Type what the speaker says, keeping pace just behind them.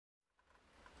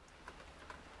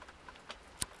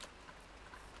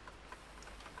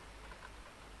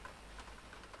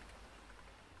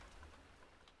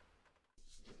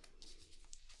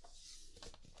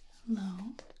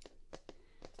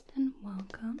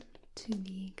to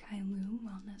the Calliope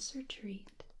Wellness Retreat.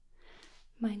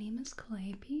 My name is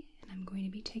Calliope, and I'm going to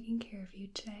be taking care of you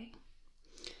today.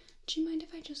 Do you mind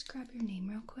if I just grab your name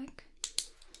real quick?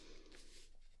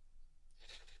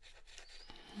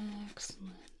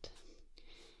 Excellent.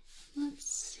 Let's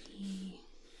see.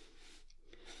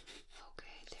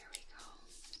 Okay, there we go.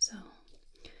 So,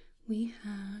 we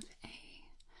have a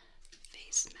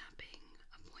face mapping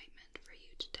appointment for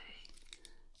you today.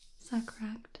 Is that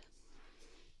correct?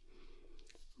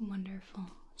 Wonderful.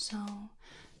 So,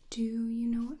 do you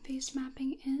know what face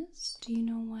mapping is? Do you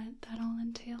know what that all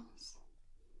entails?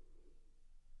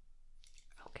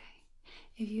 Okay.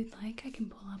 If you'd like, I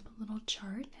can pull up a little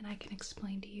chart and I can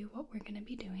explain to you what we're going to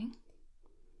be doing.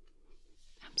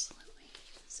 Absolutely.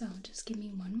 So, just give me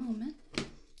one moment.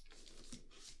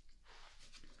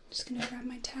 Just going to grab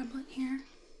my tablet here.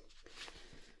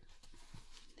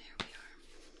 There we are.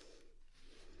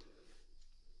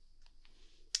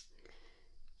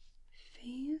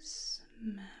 Face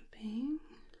mapping.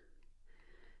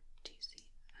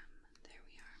 TCM. There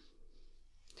we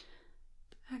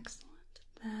are. Excellent.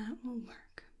 That will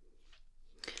work.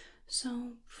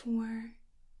 So for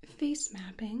face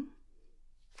mapping,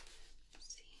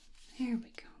 let's see. There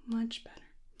we go. Much better.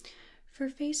 For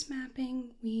face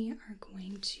mapping, we are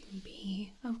going to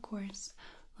be, of course,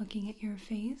 looking at your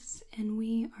face, and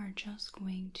we are just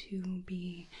going to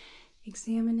be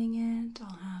examining it.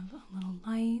 I'll have a little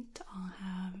light, I'll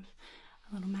have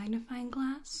a little magnifying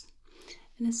glass,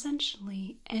 and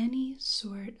essentially any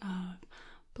sort of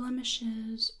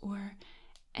blemishes or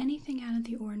anything out of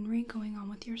the ordinary going on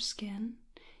with your skin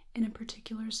in a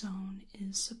particular zone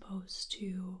is supposed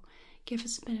to give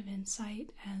us a bit of insight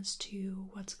as to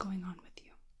what's going on with you.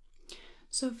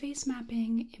 So face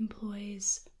mapping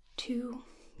employs two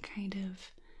kind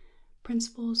of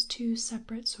principles, two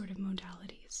separate sort of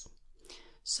modalities.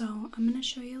 So I'm going to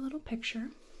show you a little picture,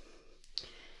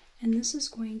 and this is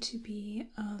going to be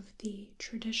of the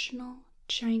traditional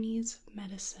Chinese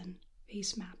medicine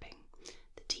face mapping,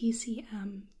 the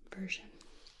TCM version.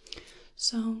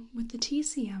 So with the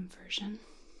TCM version,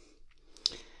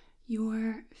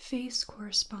 your face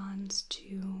corresponds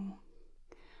to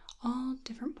all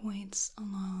different points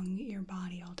along your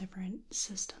body, all different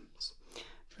systems.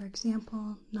 For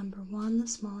example, number 1, the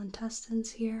small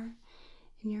intestines here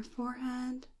in your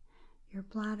forehead, your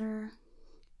bladder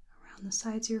around the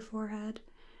sides of your forehead,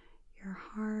 your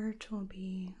heart will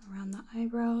be around the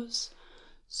eyebrows,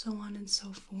 so on and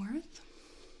so forth.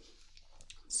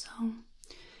 So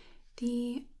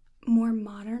the more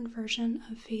modern version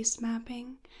of face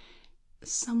mapping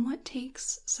somewhat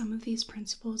takes some of these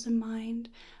principles in mind,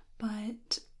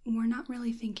 but we're not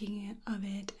really thinking of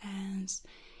it as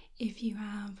if you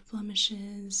have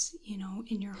blemishes,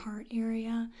 in your heart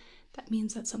area, that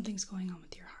means that something's going on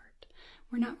with your heart.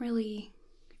 We're not really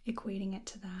equating it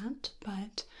to that,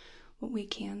 but what we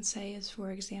can say is,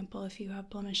 for example, if you have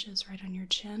blemishes right on your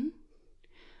chin,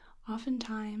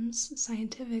 oftentimes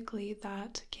scientifically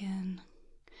that can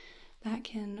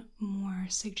more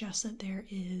suggest that there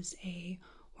is a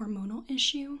hormonal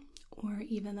issue or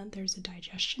even that there's a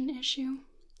digestion issue.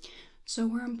 So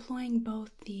we're employing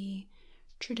both the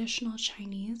traditional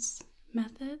Chinese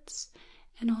methods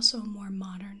and also a more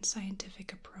modern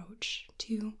scientific approach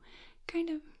to kind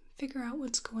of figure out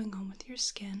what's going on with your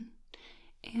skin.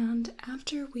 And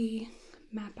after we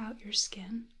map out your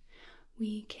skin,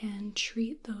 we can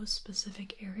treat those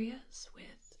specific areas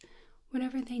with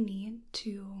whatever they need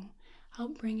to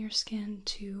help bring your skin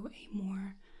to a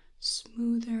more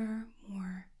smoother,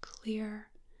 more clear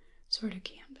sort of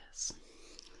canvas.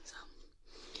 So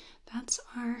that's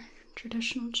our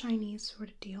traditional Chinese sort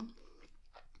of deal.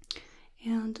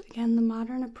 And again, the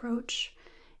modern approach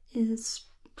is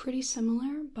pretty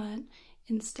similar, but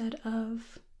instead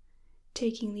of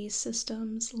taking these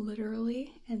systems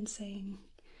literally and saying,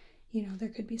 there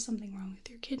could be something wrong with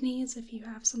your kidneys if you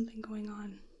have something going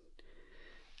on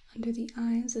under the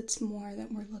eyes, it's more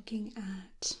that we're looking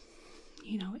at,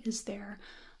 is there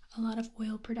a lot of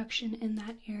oil production in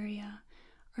that area?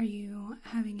 Are you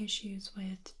having issues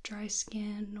with dry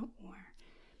skin, or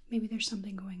maybe there's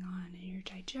something going on in your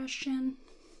digestion?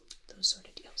 Those sort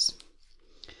of deals.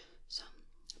 So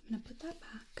I'm going to put that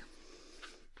back.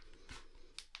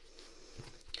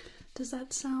 Does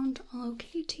that sound all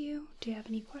okay to you? Do you have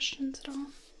any questions at all?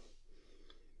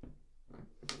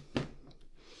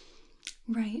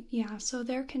 Right, yeah, so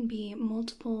there can be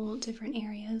multiple different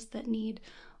areas that need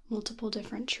multiple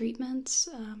different treatments,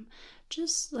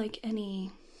 just like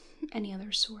any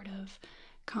other sort of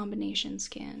combination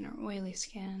skin or oily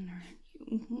skin or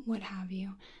what have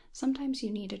you. Sometimes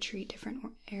you need to treat different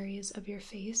areas of your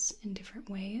face in different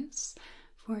ways.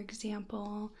 For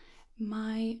example,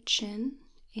 my chin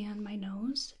and my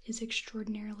nose is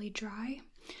extraordinarily dry,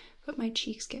 but my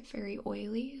cheeks get very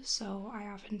oily, so I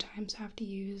oftentimes have to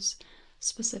use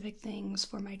specific things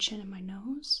for my chin and my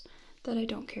nose that I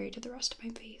don't carry to the rest of my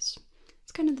face.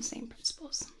 It's kind of the same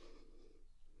principles.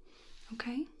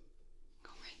 Okay?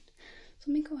 Alright, so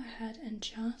let me go ahead and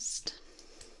just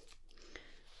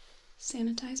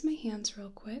sanitize my hands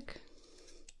real quick.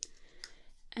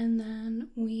 And then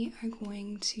we are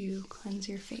going to cleanse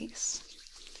your face.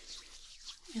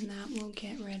 And that will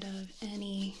get rid of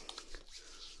any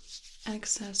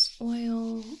excess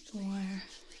oil or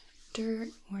dirt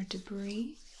or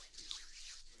debris.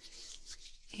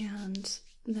 And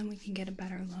then we can get a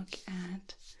better look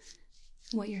at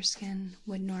what your skin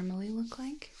would normally look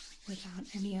like without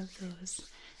any of those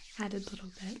added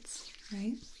little bits,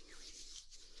 right?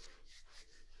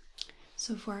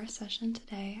 So for our session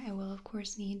today, I will of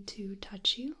course need to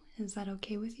touch you. Is that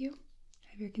okay with you?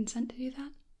 Have your consent to do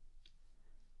that?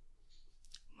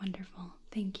 Wonderful,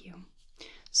 thank you.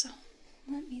 So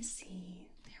let me see,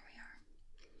 there we are.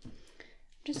 I'm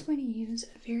just going to use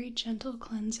a very gentle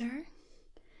cleanser.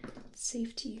 It's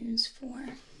safe to use for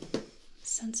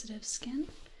sensitive skin.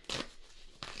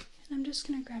 And I'm just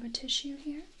going to grab a tissue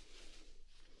here.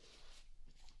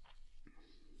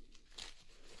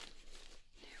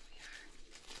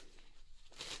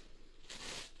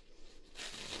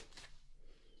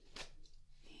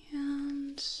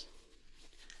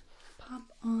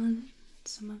 On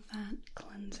some of that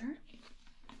cleanser.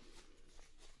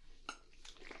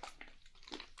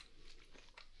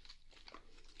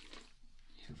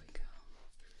 Here we go.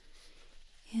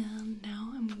 And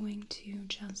now I'm going to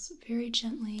just very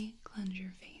gently cleanse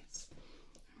your face.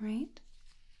 All right?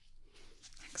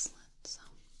 Excellent. So,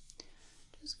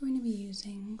 just going to be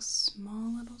using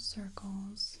small little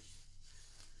circles.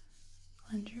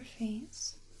 Cleanse your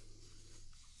face.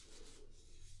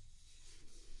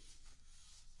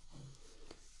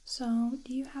 So,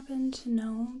 do you happen to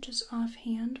know just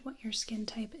offhand what your skin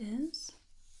type is?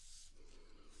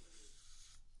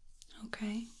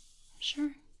 Okay,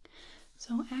 sure.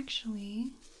 So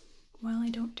actually, while I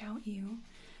don't doubt you,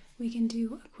 we can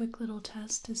do a quick little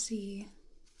test to see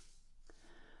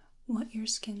what your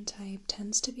skin type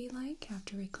tends to be like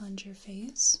after we cleanse your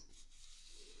face.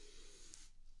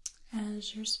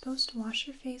 As you're supposed to wash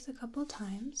your face a couple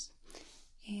times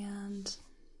and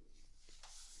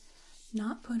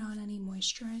not put on any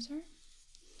moisturizer,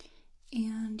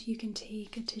 and you can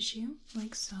take a tissue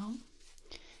like so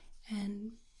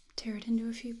and tear it into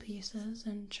a few pieces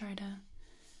and try to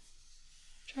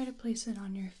place it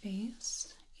on your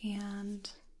face. And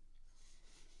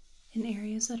in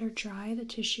areas that are dry, the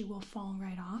tissue will fall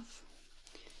right off.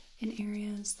 In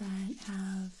areas that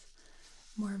have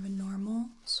more of a normal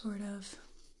sort of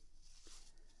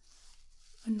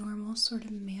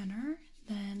manner,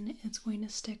 then it's going to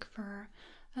stick for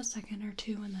a second or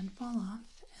two and then fall off.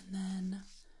 And then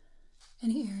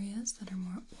any areas that are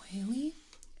more oily,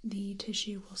 the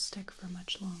tissue will stick for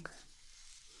much longer.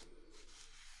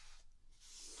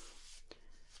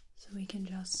 So we can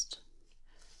just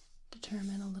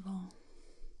determine a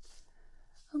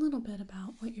little bit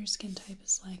about what your skin type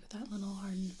is like with that little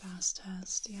hard and fast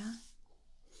test, yeah?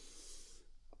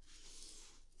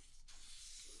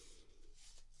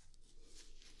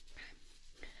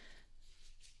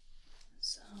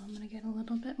 So I'm going to get a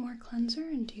little bit more cleanser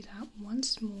and do that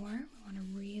once more. We want to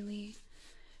really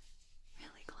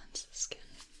cleanse the skin.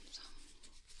 So.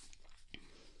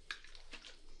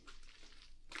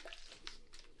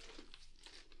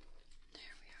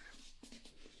 There we are.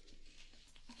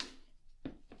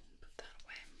 Put that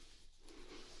away.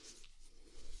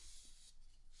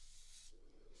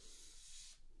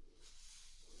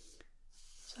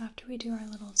 So after we do our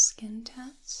little skin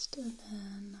test,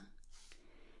 then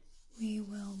we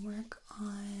will work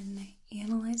on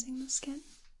analyzing the skin.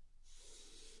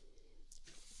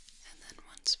 And then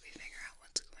once we figure out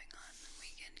what's going on, we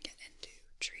can get into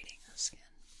treating the skin.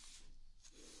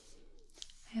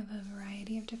 I have a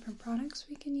variety of different products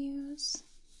we can use,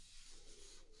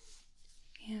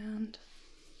 and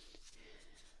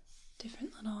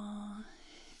different little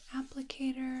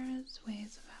applicators,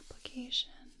 ways of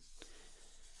application.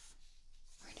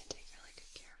 We're going to take really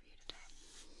good care of you today.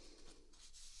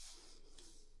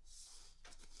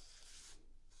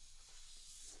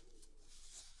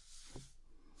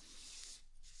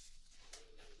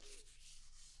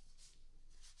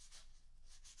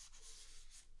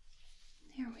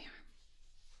 There we are.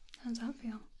 How does that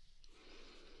feel?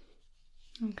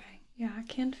 Okay, yeah, I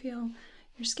can feel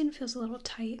your skin feels a little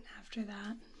tight after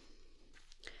that.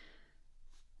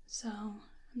 So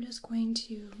I'm just going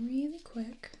to really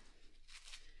quick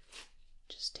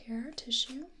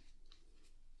tissue.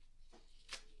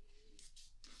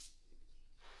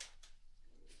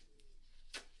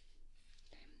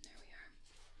 Okay, there we are.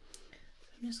 So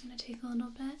I'm just going to take a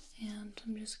little bit and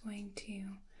I'm just going to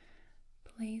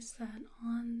place that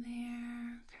on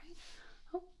there. Okay.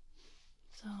 Oh,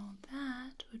 so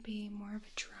that would be more of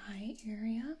a dry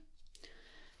area.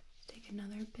 Take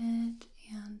another bit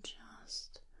and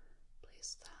just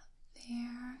place that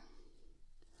there.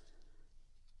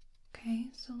 Okay,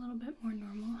 so a little bit more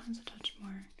normal, has a touch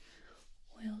more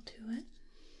oil to it.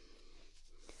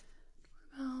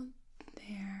 What about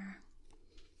there?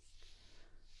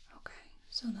 Okay,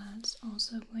 so that's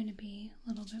also going to be a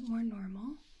little bit more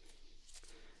normal.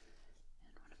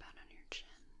 And what about on your chin?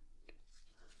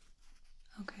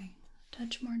 Okay,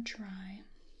 touch more dry.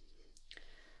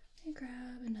 I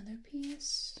grab another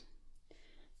piece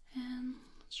and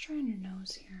let's try on your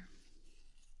nose here.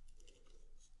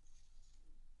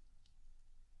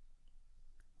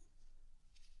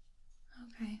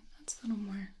 Okay, that's a little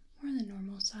more the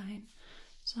normal side.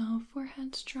 So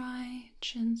forehead's dry,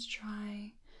 chin's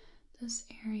dry. This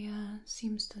area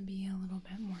seems to be a little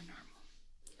bit more normal.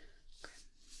 Okay.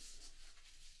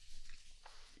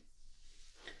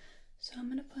 So I'm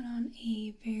going to put on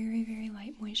a very, very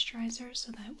light moisturizer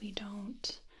so that we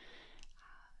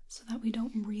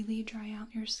don't really dry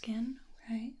out your skin,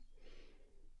 okay?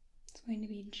 It's going to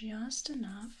be just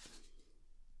enough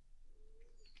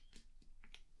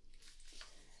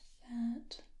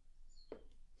that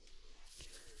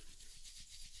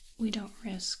we don't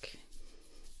risk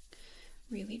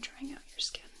really drying out your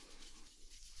skin.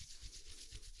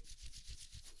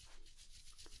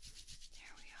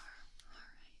 There we are.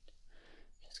 Alright.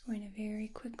 Just going to very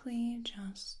quickly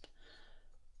just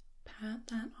pat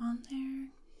that on there.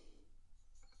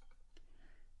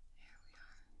 There we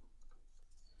are.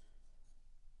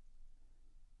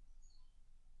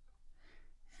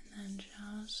 And then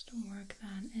just work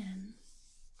that in.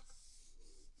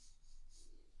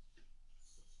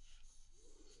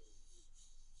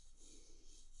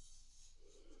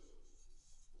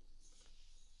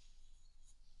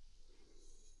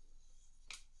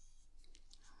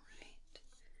 Alright,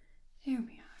 there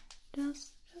we are.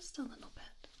 Just a little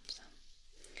bit. So,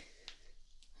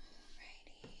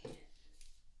 alrighty.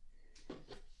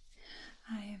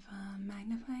 I have a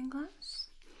magnifying glass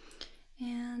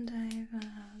and I have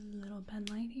a little pen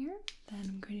light here that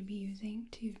I'm going to be using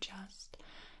to just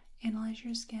analyze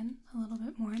your skin a little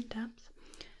bit more in depth.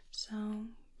 So,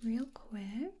 real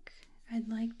quick, I'd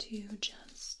like to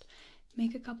just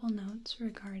make a couple notes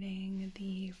regarding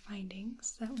the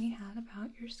findings that we had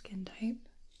about your skin type.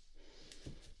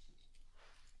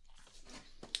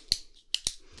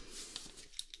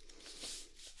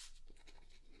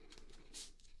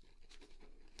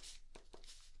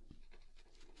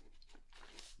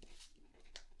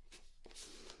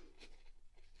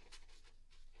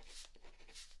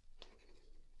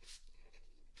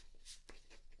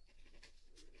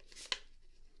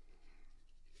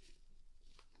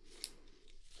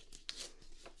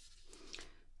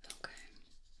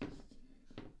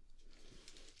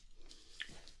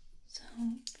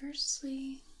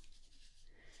 Firstly,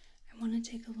 I want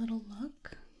to take a little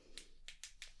look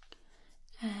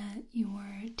at your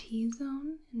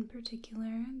T-zone in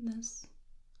particular. This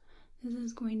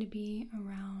is going to be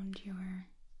around your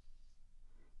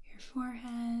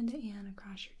forehead and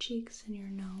across your cheeks and your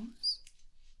nose.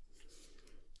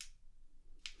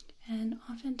 And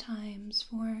oftentimes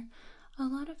for a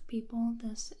lot of people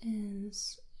this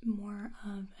is more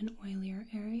of an oilier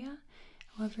area.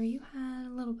 However, you had a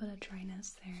little bit of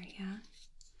dryness there, yeah?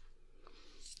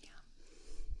 Yeah.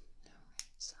 Alright,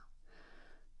 so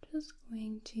just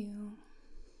going to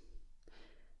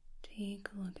take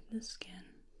a look at the skin.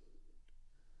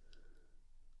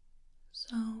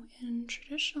 So, in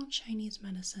traditional Chinese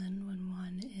medicine, when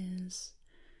one is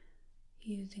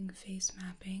using face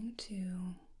mapping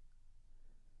to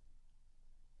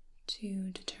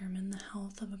determine the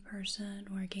health of a person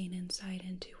or gain insight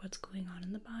into what's going on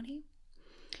in the body,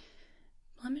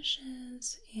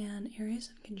 blemishes and areas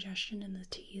of congestion in the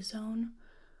T-zone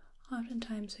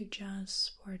oftentimes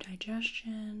suggests poor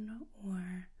digestion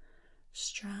or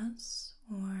stress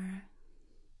or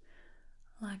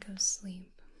lack of sleep.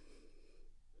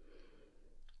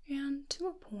 And to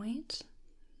a point,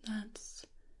 that's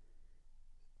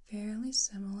fairly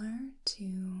similar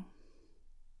to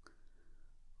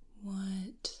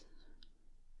what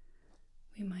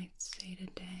we might say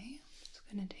today. I'm just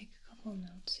going to take a couple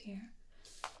notes here.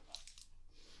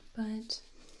 But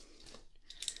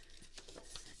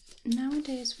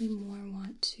nowadays we more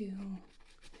want to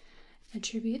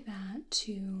attribute that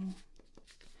to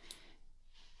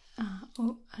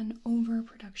an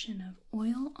overproduction of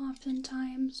oil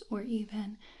oftentimes, or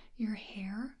even your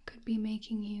hair could be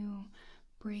making you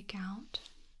break out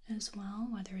as well,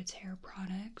 whether it's hair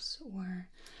products or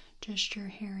just your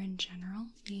hair in general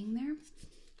being there.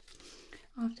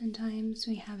 Oftentimes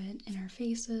we have it in our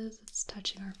faces, it's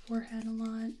touching our forehead a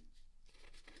lot.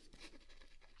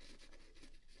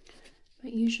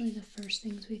 But usually the first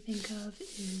things we think of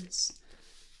is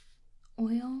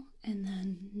oil, and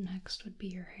then next would be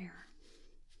your hair.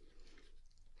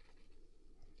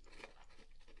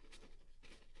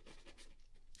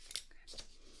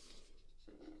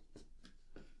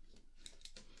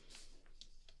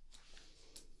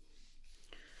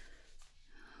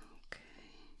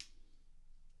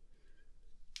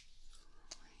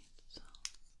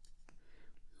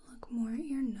 Look more at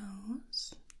your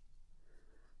nose.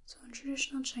 So in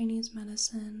traditional Chinese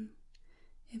medicine,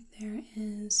 if there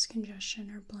is congestion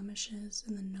or blemishes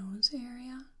in the nose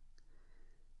area,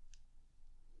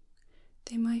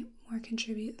 they might more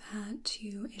contribute that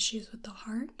to issues with the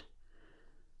heart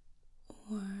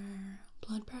or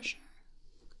blood pressure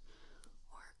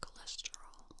or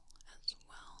cholesterol as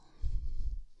well.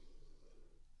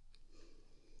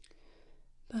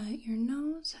 But your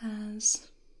nose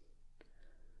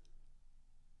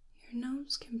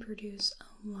can produce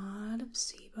a lot of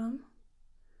sebum,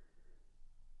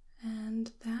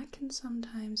 and that can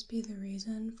sometimes be the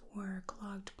reason for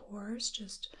clogged pores,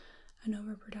 just an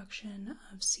overproduction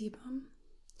of sebum.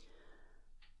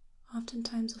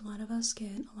 Oftentimes a lot of us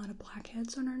get a lot of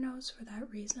blackheads on our nose for that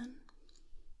reason.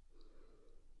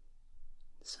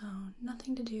 So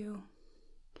nothing to do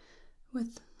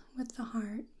with the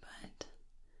heart, but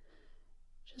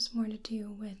just more to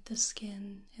do with the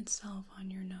skin itself on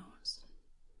your nose.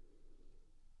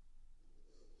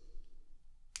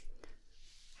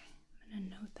 Okay, I'm going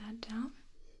to note that down.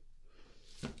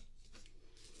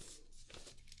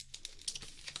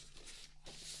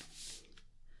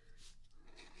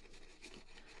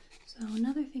 So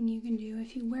another thing you can do,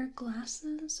 if you wear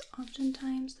glasses,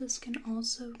 oftentimes this can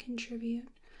also contribute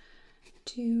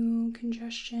to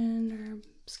congestion or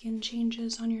skin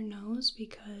changes on your nose,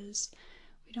 because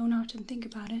we don't often think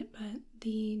about it, but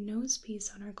the nose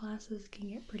piece on our glasses can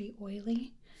get pretty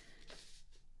oily.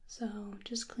 So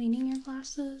just cleaning your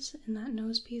glasses in that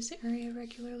nose piece area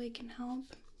regularly can help.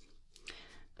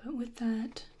 But with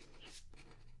that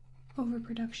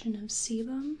overproduction of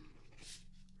sebum,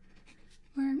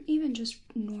 or even just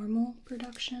normal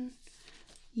production,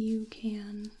 you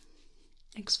can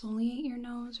exfoliate your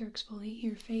nose or exfoliate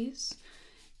your face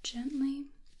gently,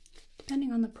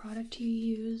 depending on the product you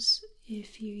use.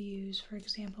 If you use, for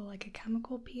example, like a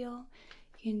chemical peel,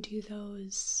 you can do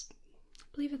those, I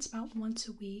believe it's about once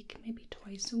a week, maybe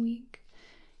twice a week,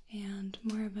 and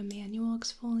more of a manual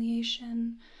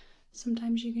exfoliation,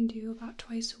 sometimes you can do about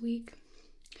twice a week.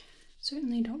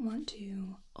 Certainly don't want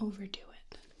to overdo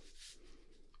it.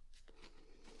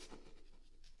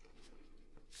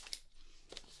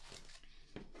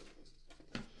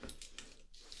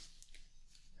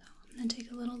 I'm going to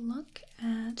take a little look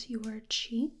at your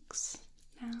cheeks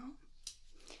now.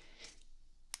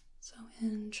 So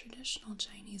in traditional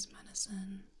Chinese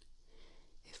medicine,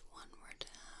 if one were to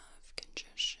have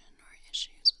congestion or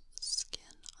issues with the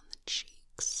skin on the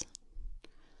cheeks,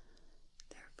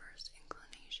 their first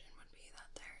inclination would be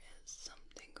that there is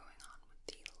something going on with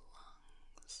the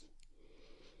lungs.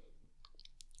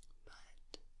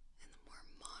 But in the more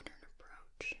modern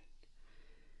approach,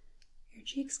 your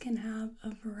cheeks can have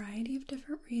a variety of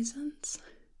different reasons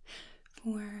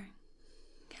for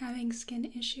having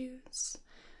skin issues.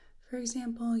 For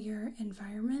example, your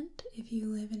environment. If you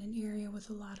live in an area with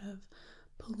a lot of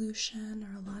pollution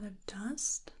or a lot of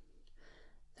dust,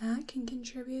 that can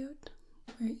contribute.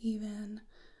 Or even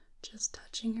just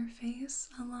touching your face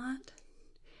a lot.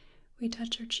 We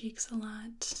touch our cheeks a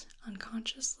lot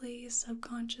unconsciously,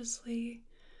 subconsciously,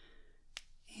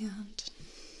 and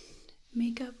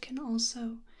makeup can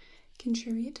also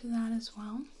contribute to that as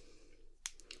well.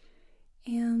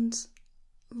 And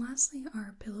lastly,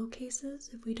 our pillowcases,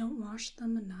 if we don't wash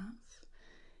them enough,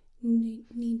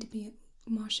 need to be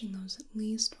washing those at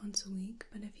least once a week.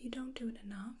 But if you don't do it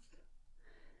enough,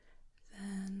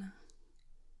 then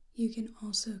you can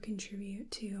also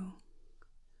contribute to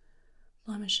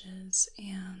blemishes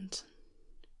and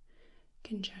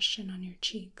congestion on your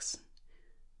cheeks.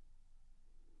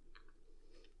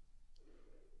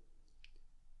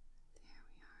 There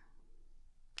we are.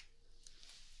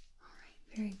 Alright,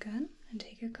 very good. And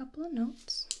take a couple of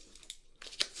notes.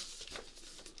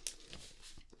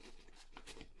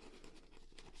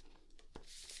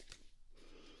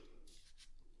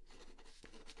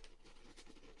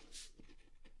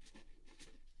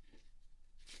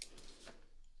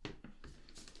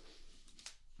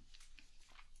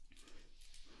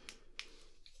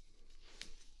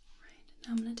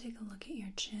 take a look at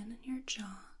your chin and your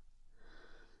jaw.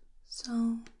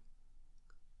 So,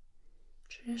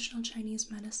 traditional Chinese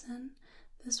medicine,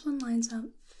 this one lines up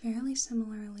fairly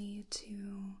similarly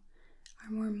to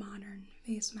our more modern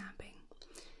face mapping.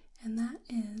 And that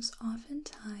is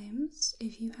oftentimes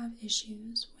if you have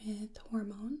issues with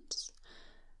hormones,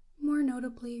 more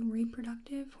notably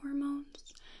reproductive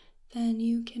hormones, then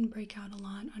you can break out a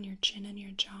lot on your chin and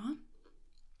your jaw.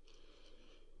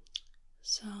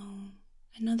 So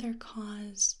another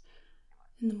cause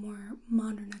in the more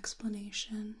modern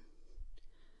explanation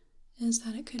is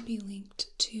that it could be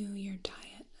linked to your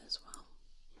diet as well.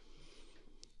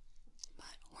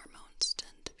 But hormones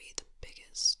tend to be the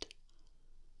biggest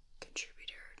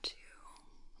contributor to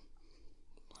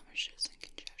blemishes and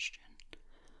congestion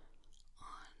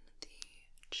on the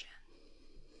chin.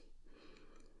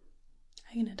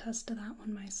 I can attest to that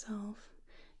one myself.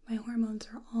 My hormones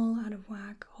are all out of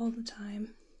whack all the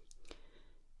time,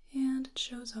 and it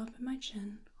shows up in my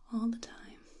chin all the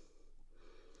time.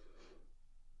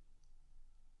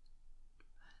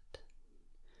 But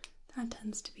that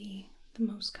tends to be the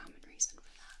most common reason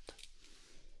for that.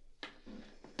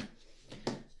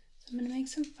 So I'm going to make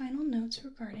some final notes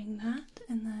regarding that,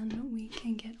 and then we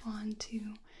can get on to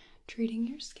treating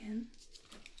your skin.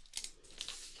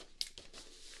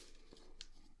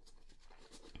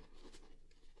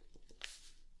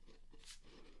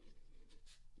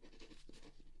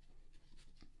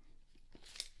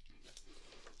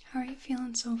 How are you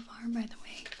feeling so far, by the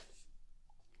way?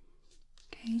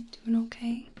 Okay, doing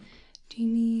okay? Do you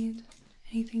need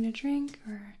anything to drink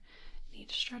or need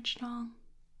to stretch at all?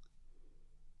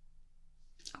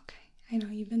 Okay, I know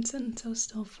you've been sitting so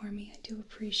still for me. I do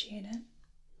appreciate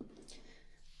it.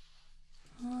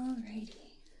 Alrighty.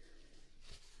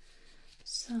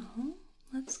 So,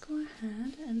 let's go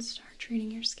ahead and start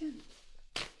treating your skin.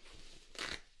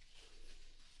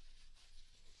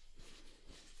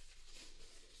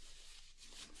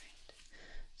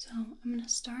 So I'm going to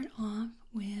start off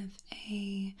with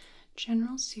a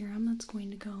general serum that's going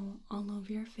to go all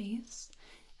over your face.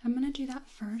 I'm going to do that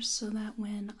first so that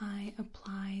when I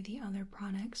apply the other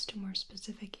products to more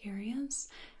specific areas,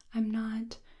 I'm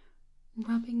not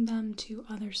rubbing them to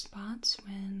other spots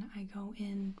when I go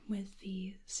in with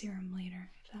the serum later,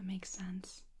 if that makes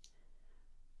sense.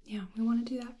 Yeah, we want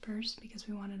to do that first because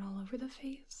we want it all over the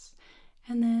face.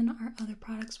 And then our other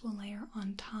products will layer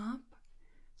on top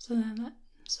so that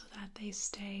they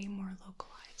stay more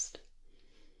localized.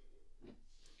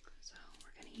 So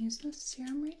we're going to use this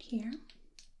serum right here.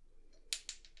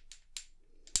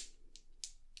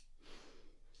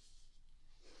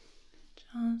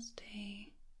 Just a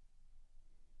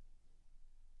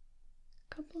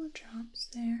couple of drops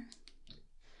there.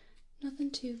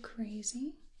 Nothing too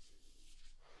crazy.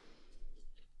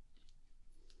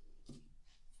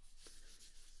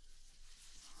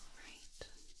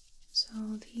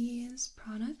 So these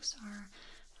products are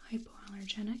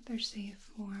hypoallergenic. They're safe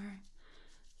for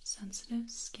sensitive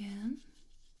skin.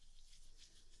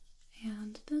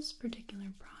 And this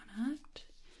particular product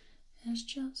is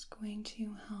just going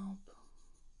to help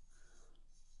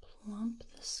plump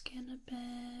the skin a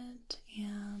bit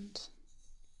and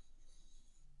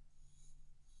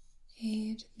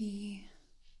aid the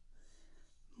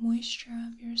moisture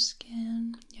of your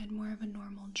skin. You had more of a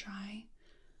normal dry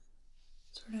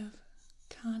sort of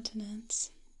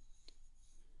continence.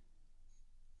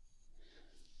 There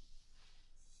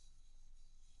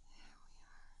we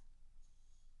are.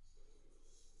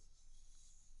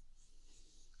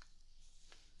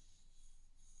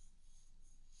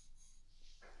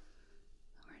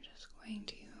 We're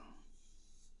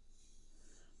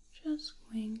just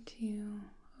going to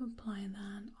apply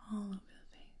that all over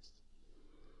the face.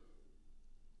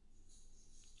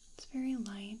 It's very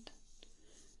light,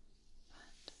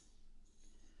 but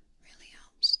really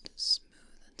helps to smooth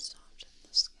and soften the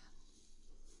skin.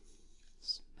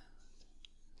 Smooth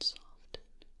and soften.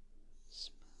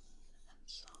 Smooth and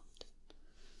soften.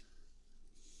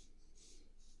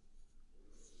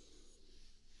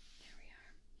 There we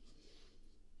are.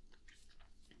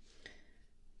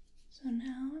 So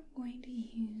now I'm going to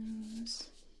use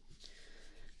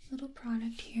a little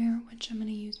product here, which I'm going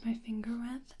to use my finger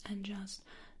with and just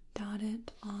dot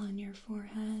it on your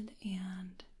forehead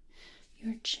and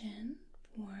your chin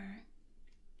for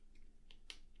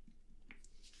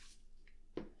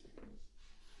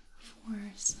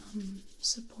some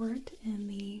support in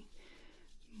the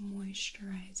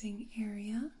moisturizing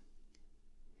area.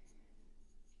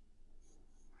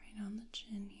 Right on the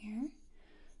chin here.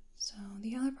 So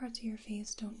the other parts of your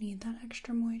face don't need that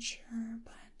extra moisture,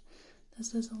 but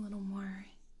this is a little more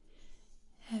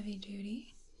heavy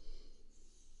duty.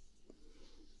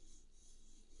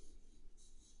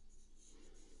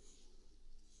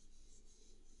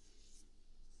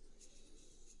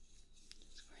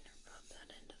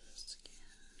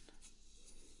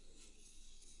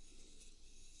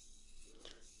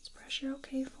 texture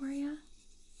okay for you?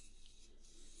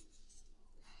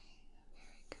 Okay,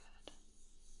 very good.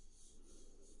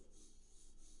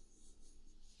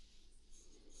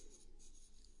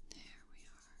 There we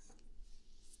are.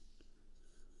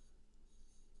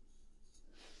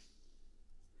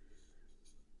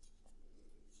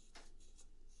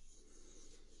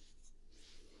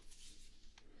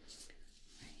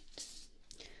 Right.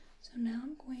 So now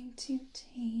I'm going to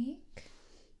take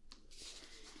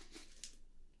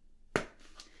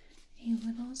a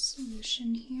little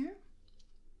solution here.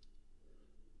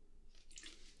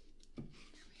 There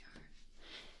we are.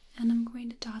 And I'm going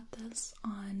to dot this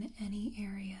on any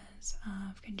areas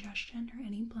of congestion or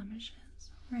any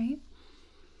blemishes, right?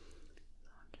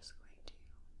 So I'm just going to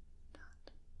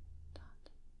dot,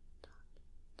 dot,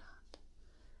 dot, dot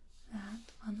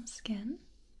that on the skin.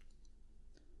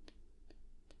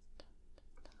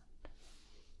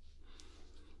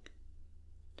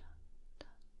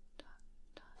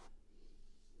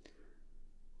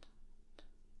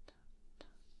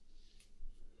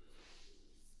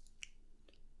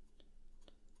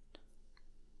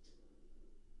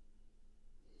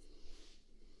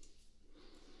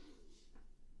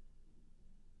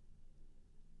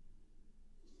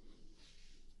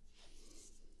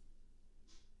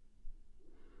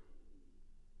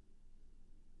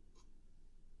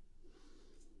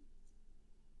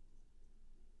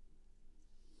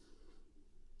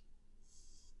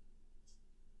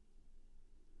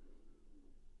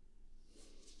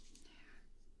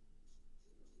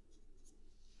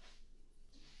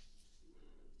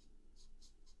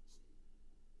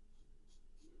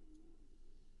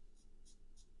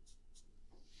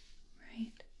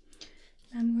 Right.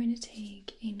 I'm going to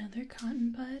take another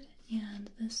cotton bud, and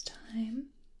this time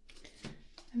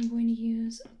I'm going to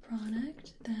use a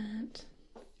product that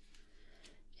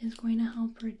is going to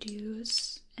help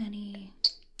reduce any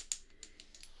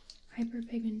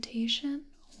hyperpigmentation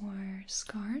or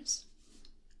scars.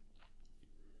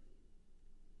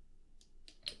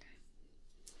 Okay.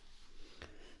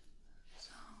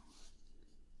 So,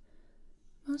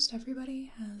 most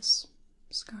everybody has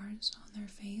scars on their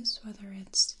face, whether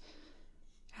it's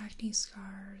acne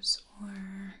scars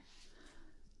or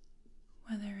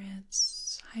whether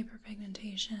it's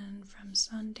hyperpigmentation from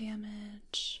sun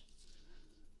damage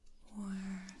or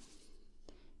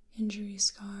injury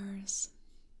scars.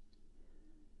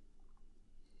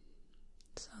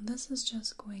 So this is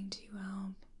just going to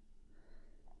help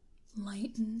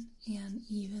lighten and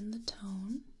even the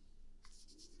tone.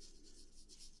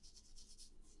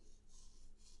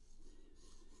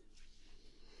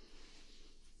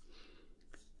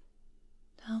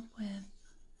 To help with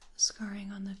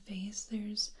scarring on the face,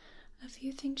 there's a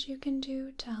few things you can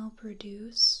do to help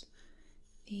reduce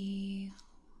the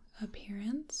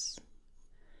appearance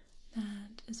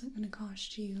that isn't going to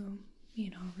cost you,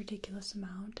 a ridiculous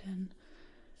amount and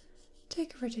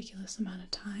take a ridiculous amount of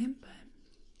time, but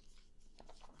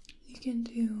you can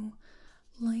do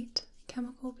light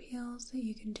chemical peels that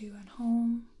you can do at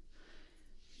home.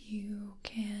 You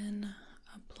can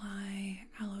apply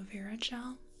aloe vera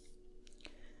gel.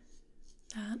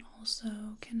 That also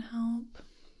can help.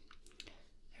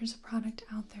 There's a product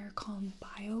out there called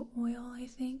bio oil, I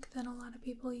think, that a lot of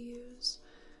people use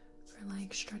for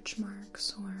like stretch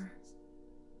marks or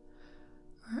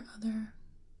other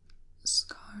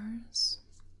scars.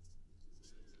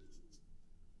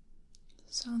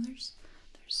 So there's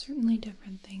certainly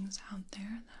different things out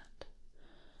there that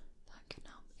can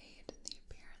help aid in the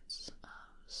appearance of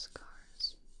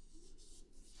scars.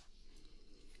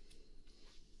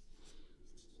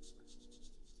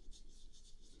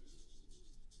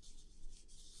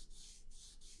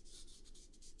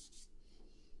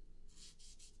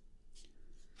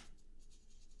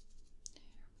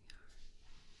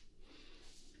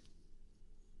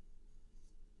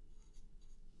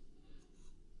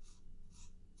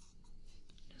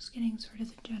 Just getting sort of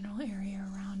the general area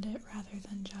around it rather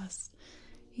than just,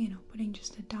 putting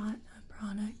just a dot of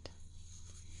product.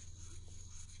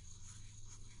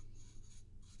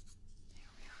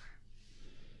 There we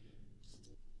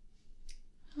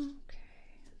are.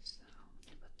 Okay, so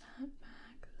put that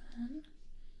back then.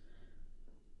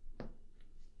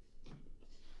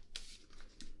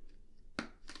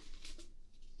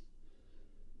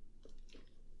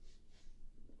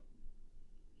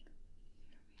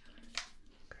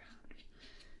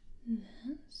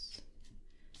 This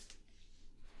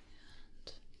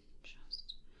and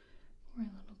just pour a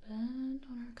little bit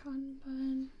on our cotton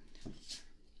bud.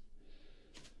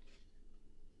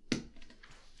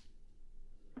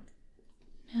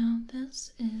 Now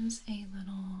this is a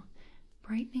little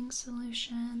brightening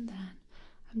solution that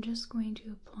I'm just going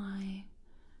to apply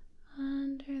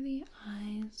under the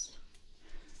eyes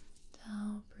to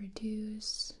help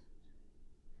reduce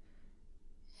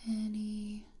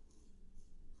any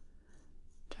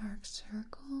dark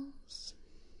circles.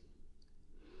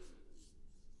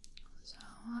 So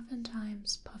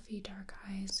oftentimes puffy dark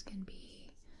eyes can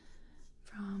be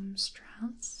from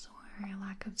stress or a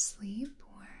lack of sleep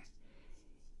or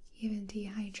even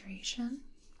dehydration.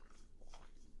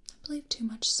 I believe too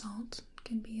much salt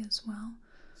can be as well.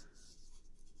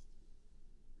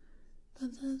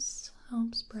 But this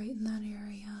helps brighten that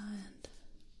area and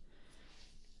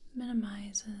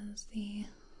minimizes the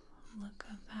look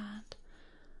of that.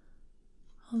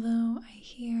 Although I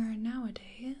hear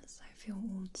nowadays, I feel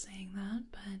old saying that,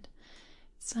 but it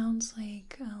sounds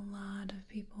like a lot of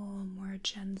people more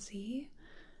Gen Z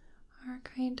are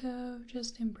kind of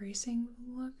just embracing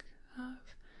the look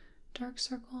of dark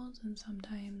circles and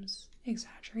sometimes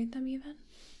exaggerate them even.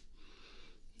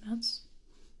 That's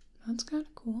kind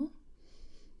of cool.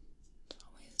 It's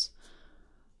always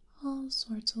all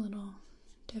sorts of little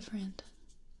different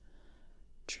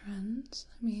trends.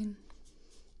 I mean,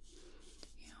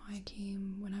 I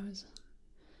came when I was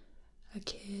a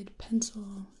kid,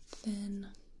 pencil thin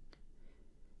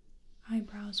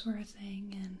eyebrows were a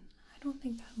thing, and I don't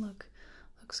think that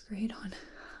looks great on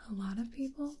a lot of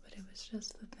people, but it was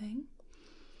just the thing.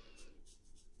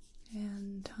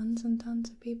 And tons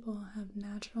of people have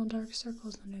natural dark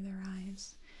circles under their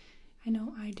eyes. I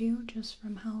know I do, just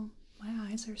from how my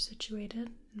eyes are situated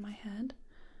in my head.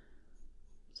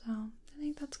 So I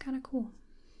think that's kind of cool.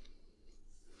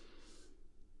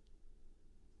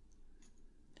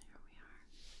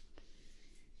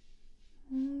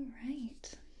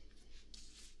 Alright,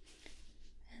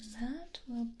 and that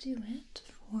will do it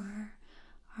for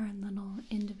our little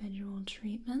individual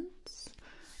treatments.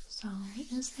 So,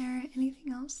 is there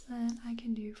anything else that I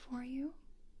can do for you?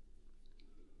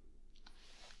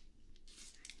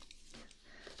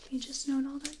 You just note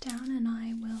all that down and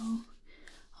I'll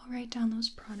write down those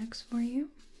products for you.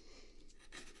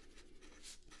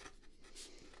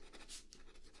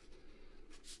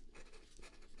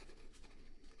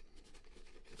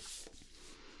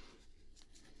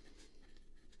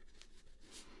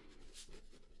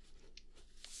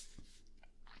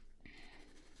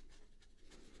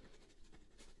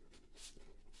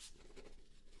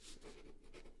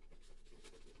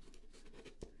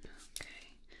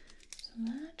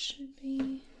 That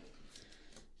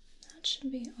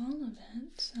should be all of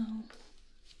it. So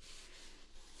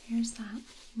here's that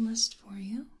list for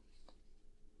you.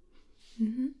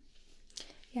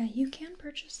 Yeah, you can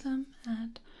purchase them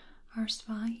at our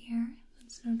spa here.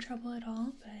 It's no trouble at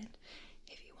all, but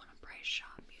if you want to price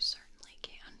shop, you certainly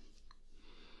can.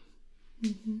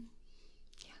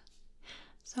 Yeah.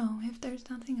 So if there's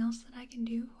nothing else that I can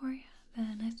do for you,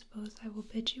 then I suppose I will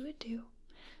bid you adieu.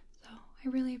 So I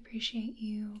really appreciate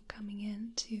you coming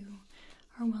in to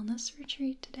our wellness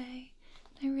retreat today,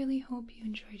 and I really hope you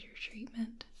enjoyed your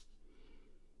treatment.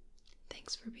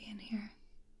 Thanks for being here.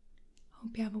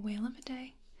 Hope you have a whale of a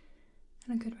day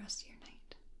and a good rest of your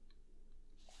night.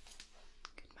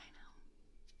 Goodbye now.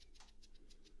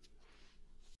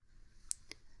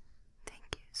 Thank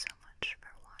you so much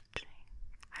for watching.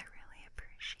 I really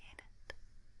appreciate it.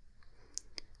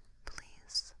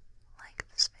 Please like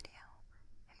this video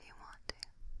if you want to,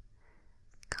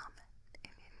 comment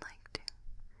if you'd like to,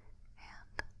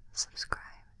 and subscribe